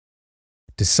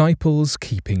Disciples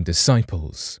Keeping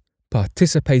Disciples,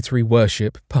 Participatory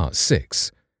Worship Part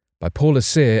 6 by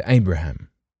Paulasir Abraham.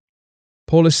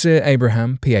 Paulasir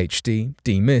Abraham, PhD,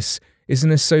 D.Miss, is an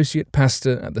associate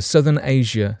pastor at the Southern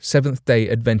Asia Seventh-day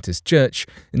Adventist Church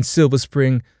in Silver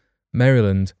Spring,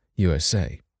 Maryland,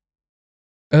 USA.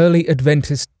 Early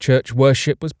Adventist church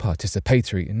worship was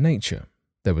participatory in nature.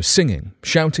 There was singing,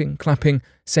 shouting, clapping,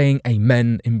 saying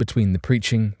amen in between the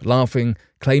preaching, laughing,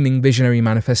 claiming visionary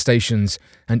manifestations,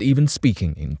 and even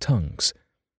speaking in tongues.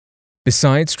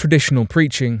 Besides traditional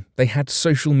preaching, they had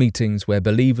social meetings where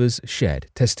believers shared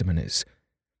testimonies.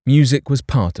 Music was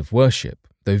part of worship,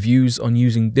 though views on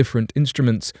using different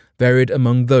instruments varied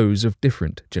among those of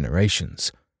different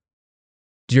generations.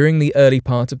 During the early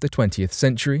part of the 20th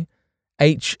century,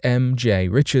 H.M.J.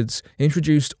 Richards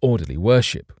introduced orderly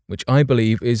worship, which I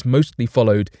believe is mostly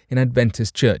followed in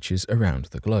Adventist churches around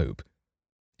the globe.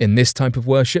 In this type of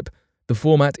worship, the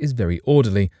format is very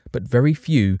orderly, but very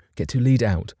few get to lead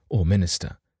out or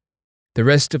minister. The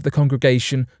rest of the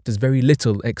congregation does very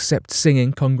little except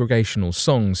singing congregational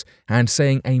songs and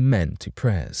saying amen to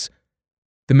prayers.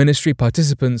 The ministry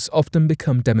participants often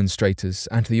become demonstrators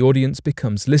and the audience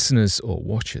becomes listeners or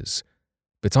watchers.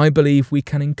 But I believe we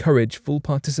can encourage full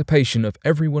participation of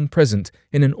everyone present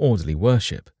in an orderly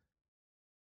worship.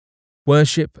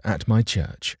 Worship at my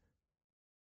church.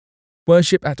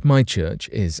 Worship at my church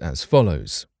is as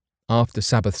follows. After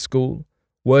Sabbath school,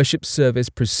 worship service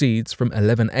proceeds from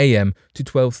 11 a.m. to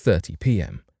 12:30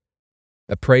 p.m.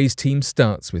 A praise team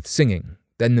starts with singing,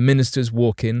 then the ministers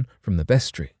walk in from the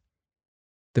vestry.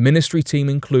 The ministry team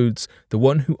includes the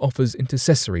one who offers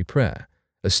intercessory prayer,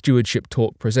 a stewardship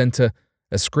talk presenter,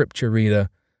 a scripture reader,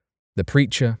 the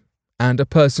preacher, and a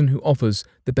person who offers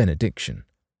the benediction.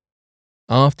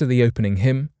 After the opening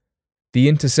hymn, the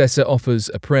intercessor offers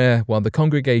a prayer while the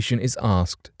congregation is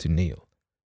asked to kneel.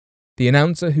 The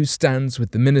announcer who stands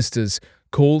with the ministers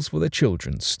calls for the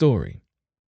children's story.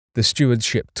 The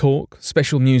stewardship talk,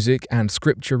 special music, and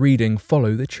scripture reading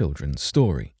follow the children's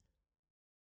story.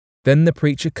 Then the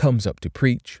preacher comes up to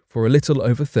preach for a little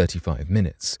over 35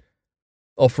 minutes.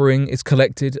 Offering is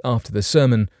collected after the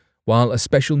sermon, while a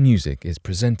special music is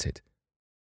presented.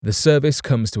 The service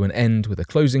comes to an end with a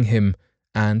closing hymn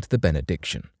and the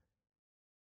benediction.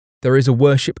 There is a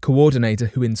worship coordinator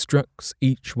who instructs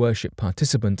each worship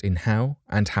participant in how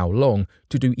and how long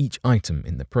to do each item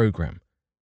in the program.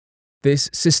 This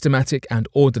systematic and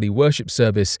orderly worship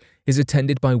service is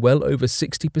attended by well over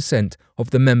 60%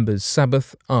 of the members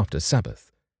Sabbath after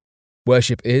Sabbath.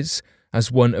 Worship is,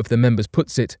 as one of the members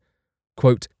puts it,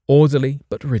 quote, orderly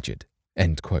but rigid,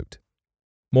 end quote.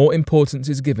 More importance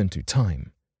is given to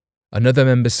time. Another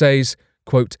member says,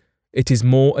 quote, it is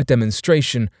more a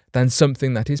demonstration than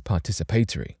something that is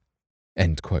participatory,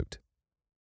 end quote.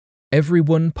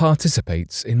 Everyone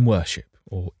participates in worship,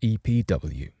 or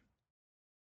EPW.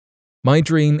 My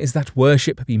dream is that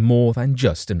worship be more than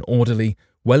just an orderly,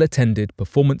 well-attended,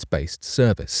 performance-based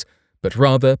service, but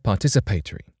rather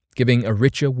participatory, giving a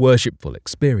richer worshipful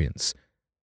experience.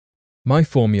 My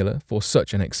formula for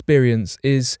such an experience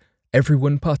is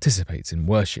everyone participates in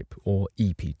worship, or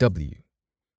EPW,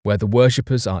 where the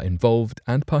worshippers are involved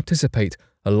and participate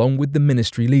along with the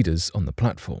ministry leaders on the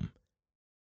platform.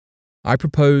 I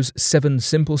propose 7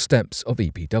 simple steps of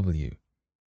EPW.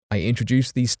 I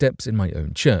introduced these steps in my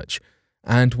own church,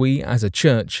 and we as a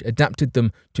church adapted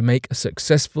them to make a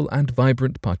successful and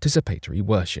vibrant participatory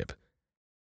worship.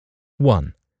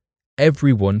 1.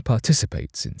 Everyone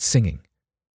participates in singing.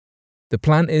 The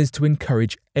plan is to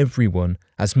encourage everyone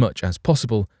as much as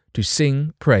possible to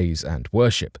sing, praise, and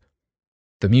worship.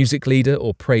 The music leader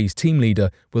or praise team leader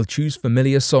will choose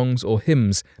familiar songs or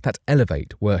hymns that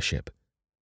elevate worship.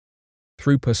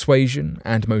 Through persuasion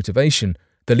and motivation,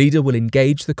 the leader will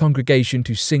engage the congregation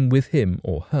to sing with him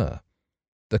or her.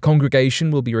 The congregation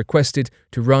will be requested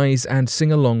to rise and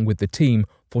sing along with the team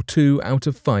for 2 out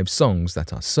of 5 songs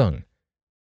that are sung.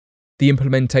 The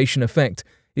implementation effect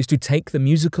is to take the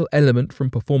musical element from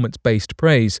performance-based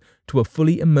praise to a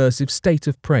fully immersive state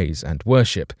of praise and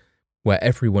worship, where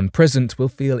everyone present will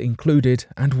feel included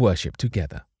and worship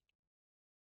together.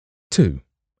 2.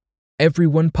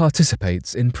 Everyone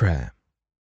participates in prayer.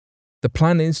 The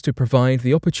plan is to provide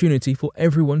the opportunity for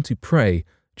everyone to pray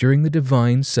during the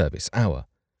divine service hour,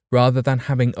 rather than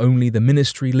having only the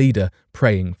ministry leader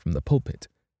praying from the pulpit.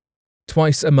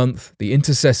 Twice a month, the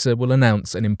intercessor will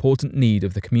announce an important need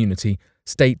of the community,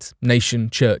 state, nation,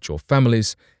 church, or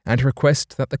families, and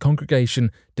request that the congregation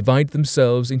divide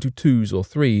themselves into 2s or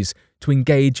 3s to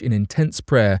engage in intense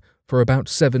prayer for about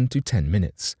 7 to 10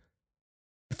 minutes.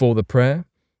 Before the prayer,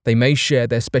 they may share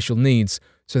their special needs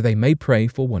so they may pray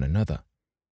for one another.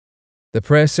 The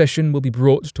prayer session will be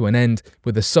brought to an end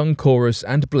with a sung chorus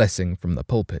and blessing from the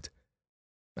pulpit.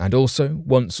 And also,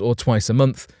 once or twice a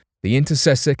month, the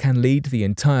intercessor can lead the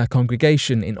entire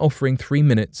congregation in offering 3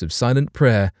 minutes of silent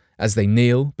prayer as they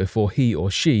kneel before he or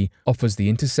she offers the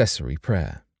intercessory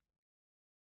prayer.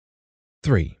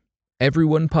 3.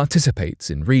 Everyone participates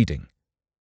in reading.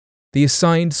 The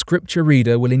assigned scripture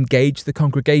reader will engage the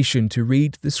congregation to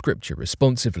read the scripture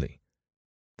responsively.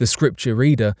 The scripture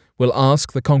reader will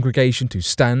ask the congregation to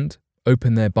stand,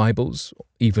 open their Bibles,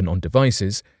 even on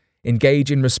devices,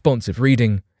 engage in responsive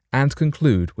reading, and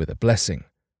conclude with a blessing.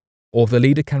 Or the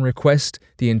leader can request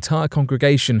the entire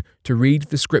congregation to read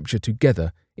the scripture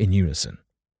together in unison.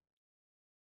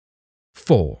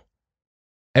 4.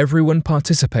 Everyone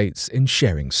participates in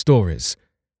sharing stories.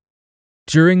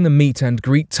 During the meet and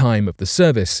greet time of the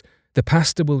service, the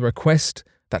pastor will request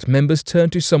that members turn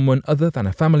to someone other than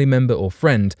a family member or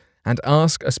friend and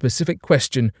ask a specific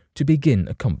question to begin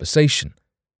a conversation.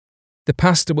 The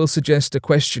pastor will suggest a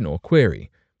question or query,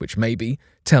 which may be,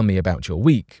 tell me about your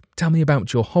week, tell me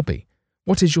about your hobby,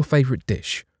 what is your favourite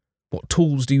dish, what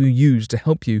tools do you use to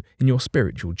help you in your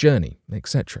spiritual journey,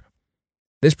 etc.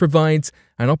 This provides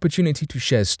an opportunity to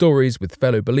share stories with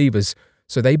fellow believers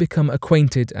so they become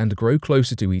acquainted and grow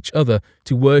closer to each other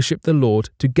to worship the Lord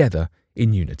together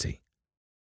in unity.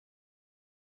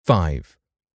 5.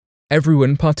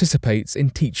 Everyone participates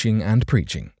in teaching and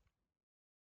preaching.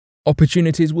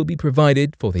 Opportunities will be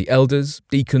provided for the elders,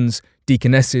 deacons,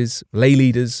 deaconesses, lay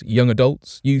leaders, young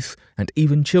adults, youth, and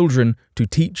even children to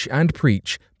teach and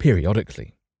preach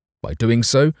periodically. By doing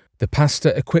so, the pastor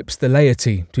equips the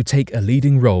laity to take a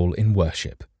leading role in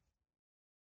worship.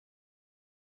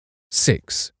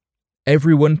 6.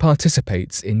 Everyone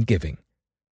participates in giving.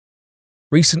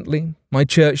 Recently, my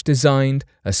church designed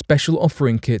a special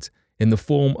offering kit in the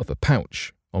form of a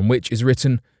pouch on which is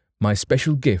written, "My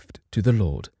special gift to the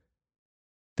Lord."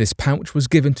 This pouch was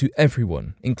given to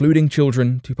everyone, including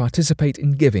children, to participate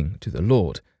in giving to the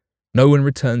Lord. No one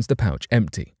returns the pouch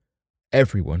empty.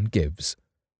 Everyone gives.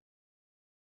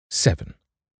 7.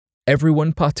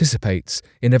 Everyone participates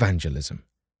in evangelism.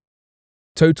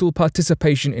 Total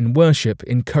participation in worship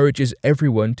encourages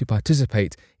everyone to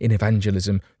participate in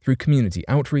evangelism through community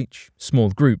outreach,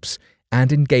 small groups,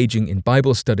 and engaging in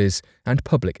Bible studies and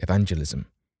public evangelism.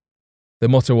 The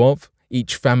motto of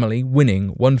each family winning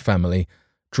one family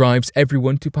drives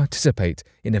everyone to participate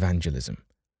in evangelism.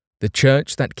 The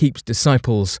church that keeps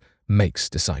disciples makes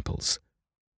disciples.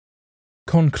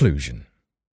 Conclusion.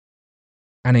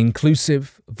 An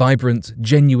inclusive, vibrant,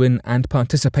 genuine, and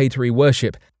participatory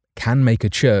worship can make a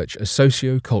church a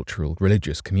socio-cultural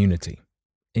religious community.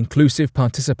 Inclusive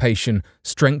participation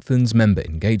strengthens member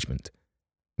engagement.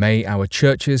 May our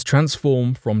churches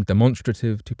transform from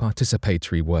demonstrative to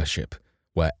participatory worship,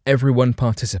 where everyone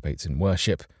participates in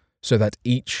worship, so that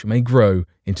each may grow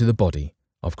into the body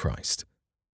of Christ.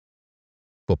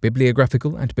 For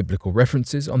bibliographical and biblical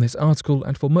references on this article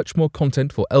and for much more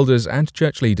content for elders and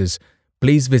church leaders,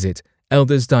 please visit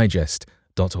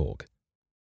eldersdigest.org.